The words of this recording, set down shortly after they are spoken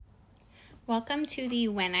Welcome to the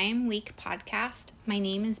When I'm Weak podcast. My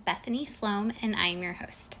name is Bethany Sloan and I'm your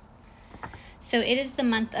host. So it is the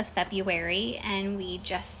month of February and we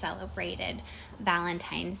just celebrated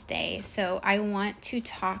Valentine's Day. So I want to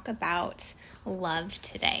talk about love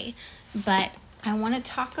today, but I want to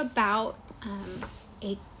talk about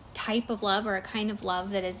a type of love or a kind of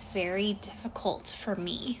love that is very difficult for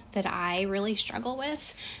me, that I really struggle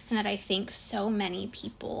with and that I think so many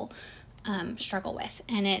people struggle with.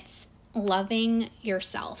 And it's loving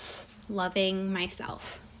yourself, loving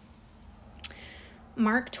myself.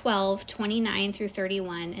 Mark 12:29 through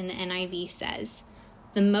 31 in the NIV says,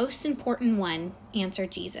 "The most important one,"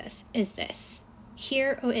 answered Jesus, "is this.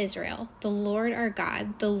 Hear, O Israel, the Lord our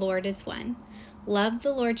God, the Lord is one. Love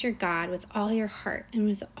the Lord your God with all your heart and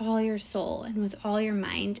with all your soul and with all your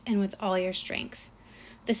mind and with all your strength.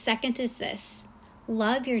 The second is this.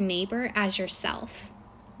 Love your neighbor as yourself.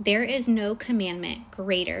 There is no commandment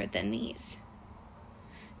greater than these."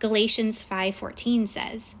 Galatians 5:14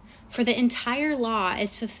 says, "For the entire law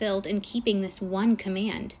is fulfilled in keeping this one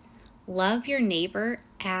command. Love your neighbor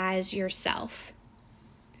as yourself."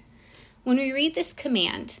 When we read this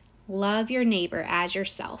command, love your neighbor as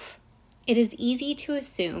yourself, it is easy to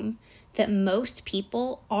assume that most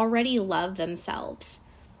people already love themselves.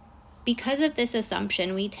 Because of this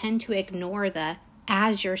assumption, we tend to ignore the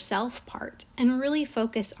as yourself part and really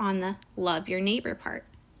focus on the love your neighbor part.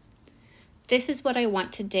 This is what I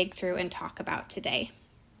want to dig through and talk about today.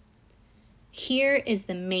 Here is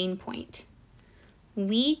the main point.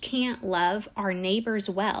 We can't love our neighbors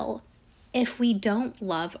well if we don't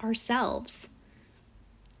love ourselves.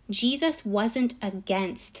 Jesus wasn't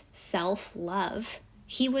against self-love.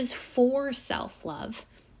 He was for self-love.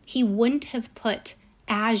 He wouldn't have put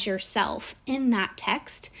as yourself in that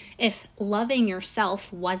text if loving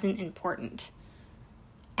yourself wasn't important.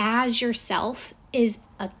 As yourself is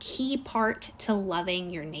a key part to loving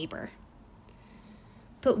your neighbor.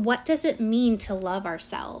 But what does it mean to love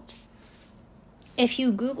ourselves? If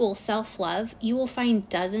you Google self-love, you will find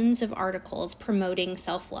dozens of articles promoting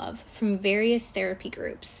self-love from various therapy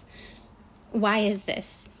groups. Why is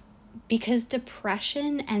this? Because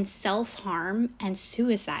depression and self-harm and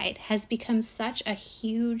suicide has become such a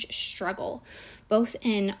huge struggle, both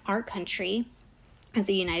in our country,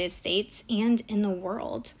 the United States, and in the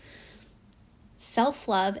world.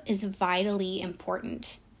 Self-love is vitally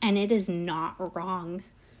important, and it is not wrong.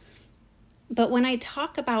 But when I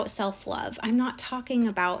talk about self-love, I'm not talking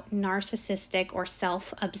about narcissistic or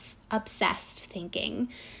self-obsessed thinking.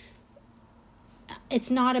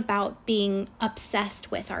 It's not about being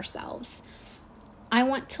obsessed with ourselves. I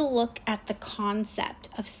want to look at the concept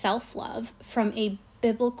of self-love from a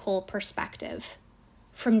biblical perspective,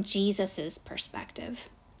 from Jesus's perspective.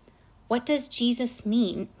 What does Jesus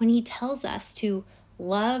mean when he tells us to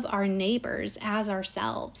love our neighbors as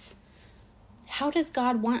ourselves? How does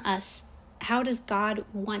God want us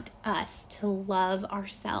to love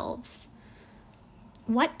ourselves?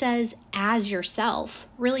 What does as yourself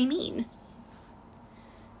really mean?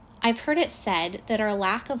 I've heard it said that our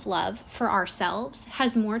lack of love for ourselves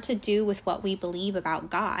has more to do with what we believe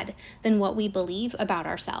about God than what we believe about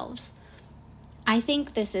ourselves. I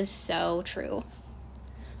think this is so true.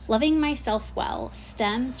 Loving myself well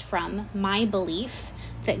stems from my belief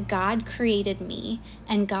that God created me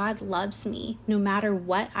and God loves me no matter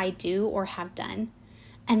what I do or have done,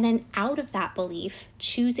 and then out of that belief,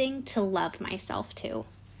 choosing to love myself too.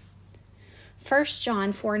 1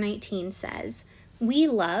 John 4:19 says, "We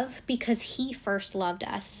love because he first loved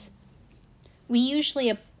us." We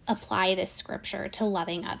usually apply this scripture to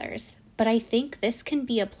loving others, but I think this can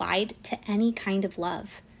be applied to any kind of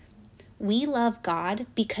love. We love God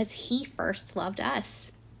because he first loved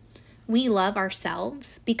us. We love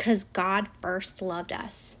ourselves because God first loved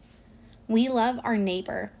us. We love our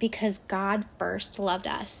neighbor because God first loved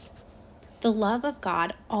us. The love of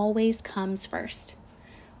God always comes first.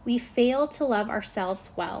 We fail to love ourselves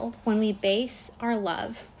well when we base our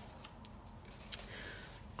love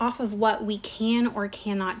off of what we can or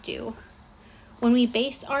cannot do. When we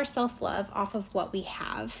base our self-love off of what we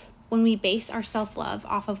have. When we base our self-love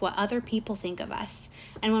off of what other people think of us.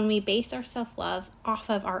 And when we base our self-love off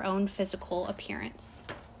of our own physical appearance.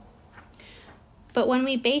 But when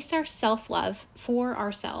we base our self-love for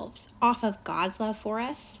ourselves off of God's love for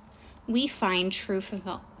us, we find true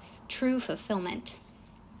fulfillment.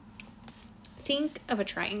 Think of a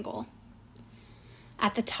triangle.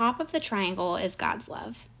 At the top of the triangle is God's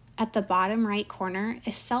love. At the bottom right corner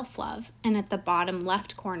is self-love. And at the bottom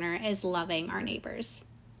left corner is loving our neighbors.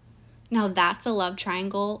 Now that's a love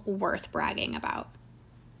triangle worth bragging about.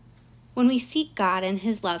 When we seek God and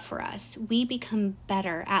his love for us, we become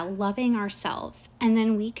better at loving ourselves, and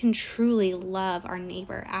then we can truly love our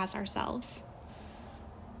neighbor as ourselves.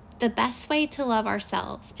 The best way to love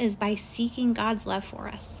ourselves is by seeking God's love for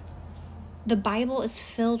us. The Bible is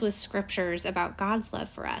filled with scriptures about God's love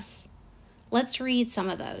for us. Let's read some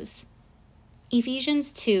of those.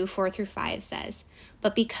 Ephesians 2:4-5 says,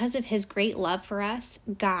 "But because of his great love for us,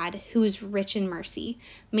 God, who is rich in mercy,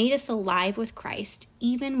 made us alive with Christ,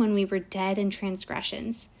 even when we were dead in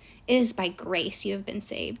transgressions. It is by grace you have been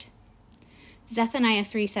saved." Zephaniah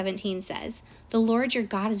 3:17 says, "The Lord your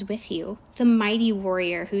God is with you, the mighty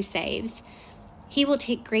warrior who saves. He will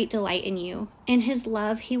take great delight in you. In his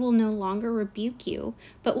love he will no longer rebuke you,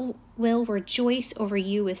 but will rejoice over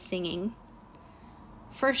you with singing."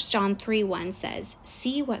 1 John 3:1 says,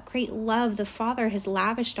 "See what great love the Father has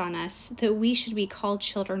lavished on us, that we should be called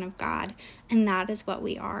children of God, and that is what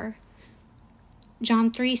we are."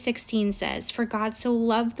 John 3:16 says, "For God so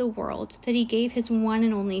loved the world that he gave his one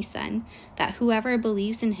and only Son, that whoever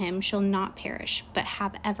believes in him shall not perish, but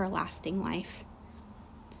have everlasting life."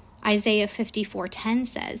 Isaiah 54:10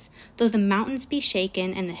 says, "Though the mountains be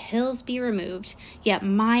shaken and the hills be removed, yet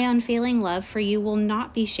my unfailing love for you will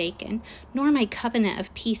not be shaken, nor my covenant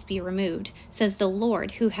of peace be removed, says the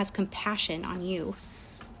Lord who has compassion on you."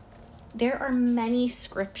 There are many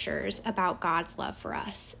scriptures about God's love for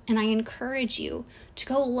us, and I encourage you to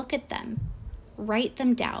go look at them, write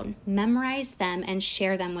them down, memorize them, and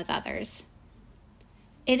share them with others.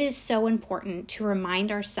 It is so important to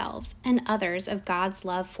remind ourselves and others of God's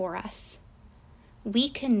love for us. We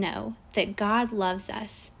can know that God loves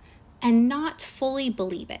us and not fully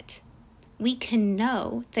believe it. We can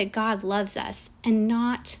know that God loves us and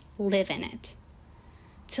not live in it.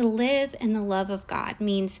 To live in the love of God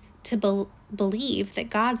means to believe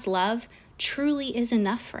that God's love truly is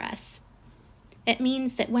enough for us. It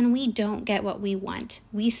means that when we don't get what we want,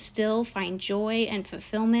 we still find joy and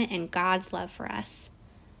fulfillment in God's love for us.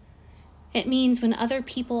 It means when other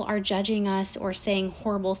people are judging us or saying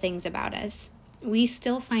horrible things about us, we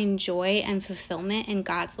still find joy and fulfillment in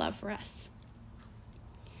God's love for us.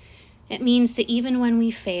 It means that even when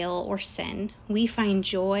we fail or sin, we find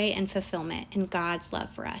joy and fulfillment in God's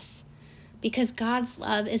love for us, because God's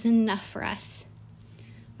love is enough for us.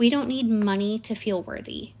 We don't need money to feel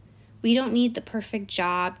worthy. We don't need the perfect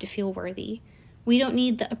job to feel worthy. We don't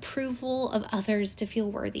need the approval of others to feel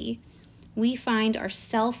worthy. We find our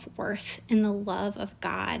self-worth in the love of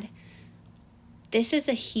God. This is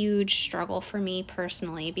a huge struggle for me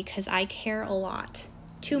personally because I care a lot,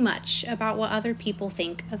 too much, about what other people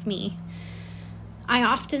think of me. I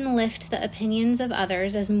often lift the opinions of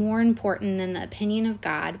others as more important than the opinion of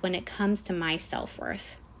God when it comes to my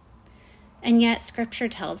self-worth. And yet Scripture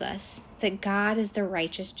tells us that God is the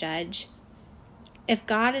righteous judge. If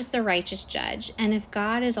God is the righteous judge, and if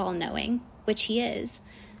God is all-knowing, which he is,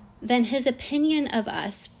 then his opinion of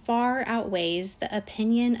us far outweighs the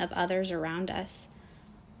opinion of others around us.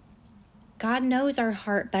 God knows our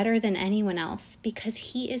heart better than anyone else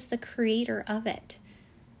because he is the creator of it.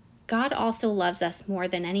 God also loves us more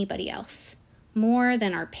than anybody else, more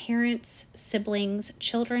than our parents, siblings,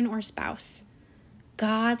 children, or spouse.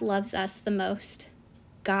 God loves us the most.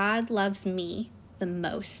 God loves me the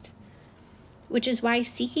most, which is why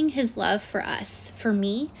seeking his love for us, for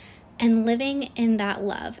me, and living in that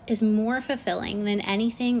love is more fulfilling than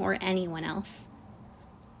anything or anyone else.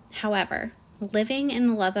 However, living in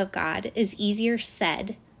the love of God is easier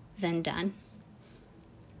said than done.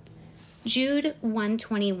 Jude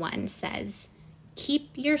 1:21 says,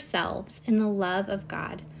 "Keep yourselves in the love of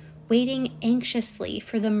God, waiting anxiously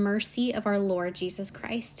for the mercy of our Lord Jesus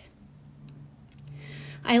Christ."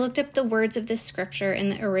 I looked up the words of this scripture in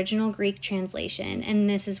the original Greek translation, and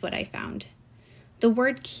this is what I found. The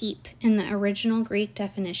word keep in the original Greek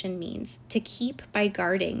definition means to keep by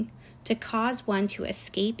guarding, to cause one to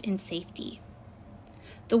escape in safety.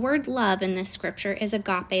 The word love in this scripture is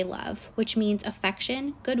agape love, which means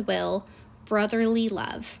affection, goodwill, brotherly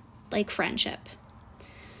love, like friendship.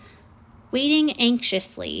 Waiting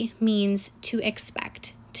anxiously means to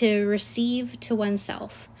expect, to receive to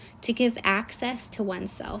oneself, to give access to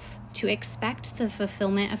oneself, to expect the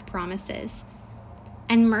fulfillment of promises.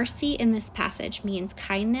 And mercy in this passage means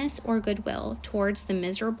kindness or goodwill towards the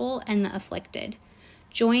miserable and the afflicted,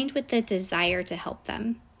 joined with the desire to help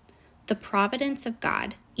them. The providence of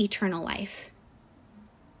God, eternal life.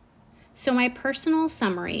 So my personal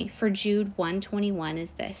summary for Jude 1:21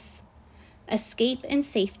 is this: escape in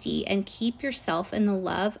safety and keep yourself in the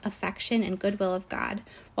love, affection, and goodwill of God.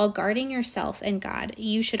 While guarding yourself in God,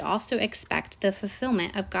 you should also expect the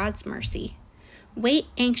fulfillment of God's mercy. Wait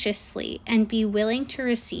anxiously and be willing to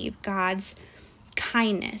receive God's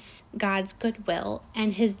kindness, God's goodwill,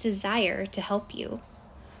 and his desire to help you.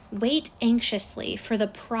 Wait anxiously for the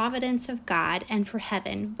providence of God and for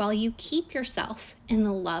heaven while you keep yourself in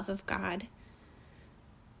the love of God.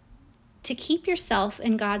 To keep yourself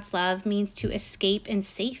in God's love means to escape in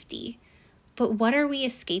safety. But what are we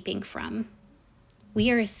escaping from?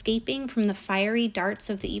 We are escaping from the fiery darts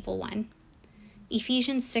of the evil one.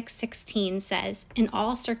 Ephesians 6:16 says, "In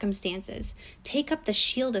all circumstances, take up the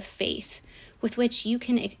shield of faith, with which you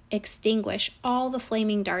can extinguish all the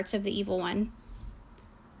flaming darts of the evil one."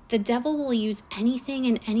 The devil will use anything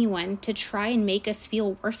and anyone to try and make us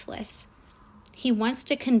feel worthless. He wants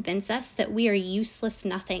to convince us that we are useless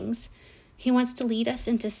nothings. He wants to lead us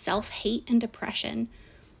into self-hate and depression.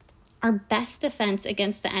 Our best defense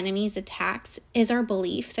against the enemy's attacks is our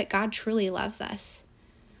belief that God truly loves us.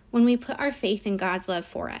 When we put our faith in God's love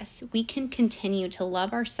for us, we can continue to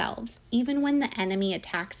love ourselves even when the enemy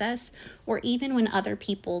attacks us or even when other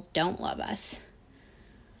people don't love us.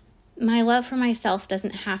 My love for myself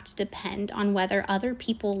doesn't have to depend on whether other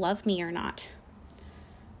people love me or not.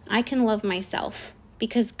 I can love myself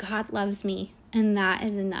because God loves me, and that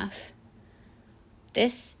is enough.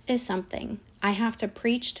 This is something I have to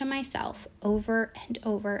preach to myself over and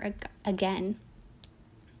over again.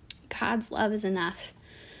 God's love is enough.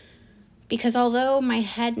 Because although my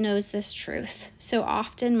head knows this truth, so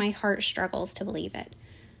often my heart struggles to believe it.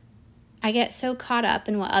 I get so caught up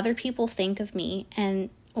in what other people think of me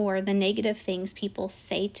or the negative things people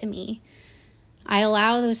say to me. I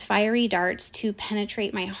allow those fiery darts to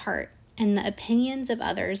penetrate my heart, and the opinions of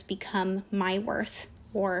others become my worth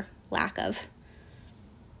or lack of.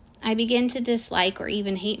 I begin to dislike or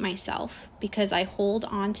even hate myself because I hold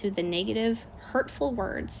on to the negative, hurtful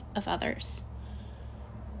words of others.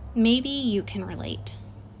 Maybe you can relate.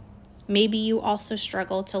 Maybe you also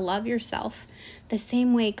struggle to love yourself the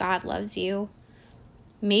same way God loves you.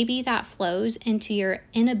 Maybe that flows into your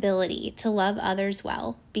inability to love others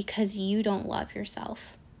well because you don't love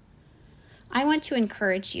yourself. I want to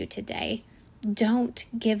encourage you today. Don't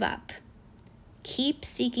give up. Keep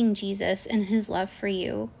seeking Jesus and his love for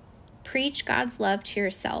you. Preach God's love to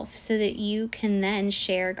yourself so that you can then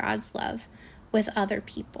share God's love with other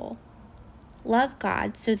people. Love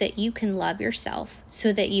God so that you can love yourself,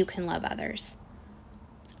 so that you can love others.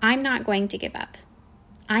 I'm not going to give up.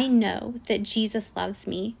 I know that Jesus loves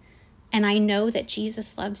me, and I know that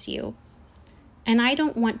Jesus loves you. And I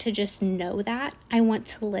don't want to just know that. I want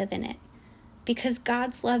to live in it, because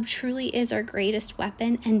God's love truly is our greatest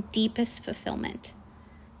weapon and deepest fulfillment.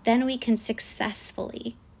 Then we can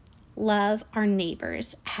successfully love our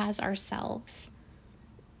neighbors as ourselves.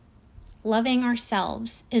 Loving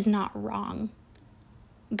ourselves is not wrong.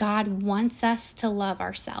 God wants us to love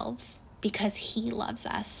ourselves because he loves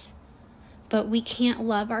us. But we can't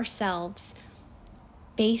love ourselves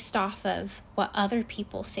based off of what other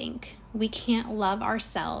people think. We can't love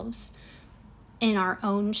ourselves in our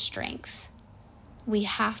own strength. We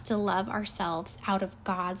have to love ourselves out of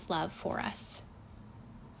God's love for us.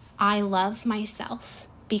 I love myself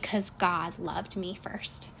because God loved me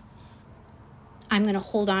first. I'm going to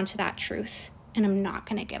hold on to that truth, and I'm not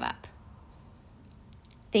going to give up.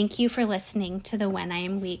 Thank you for listening to the When I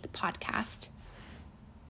Am Weak podcast.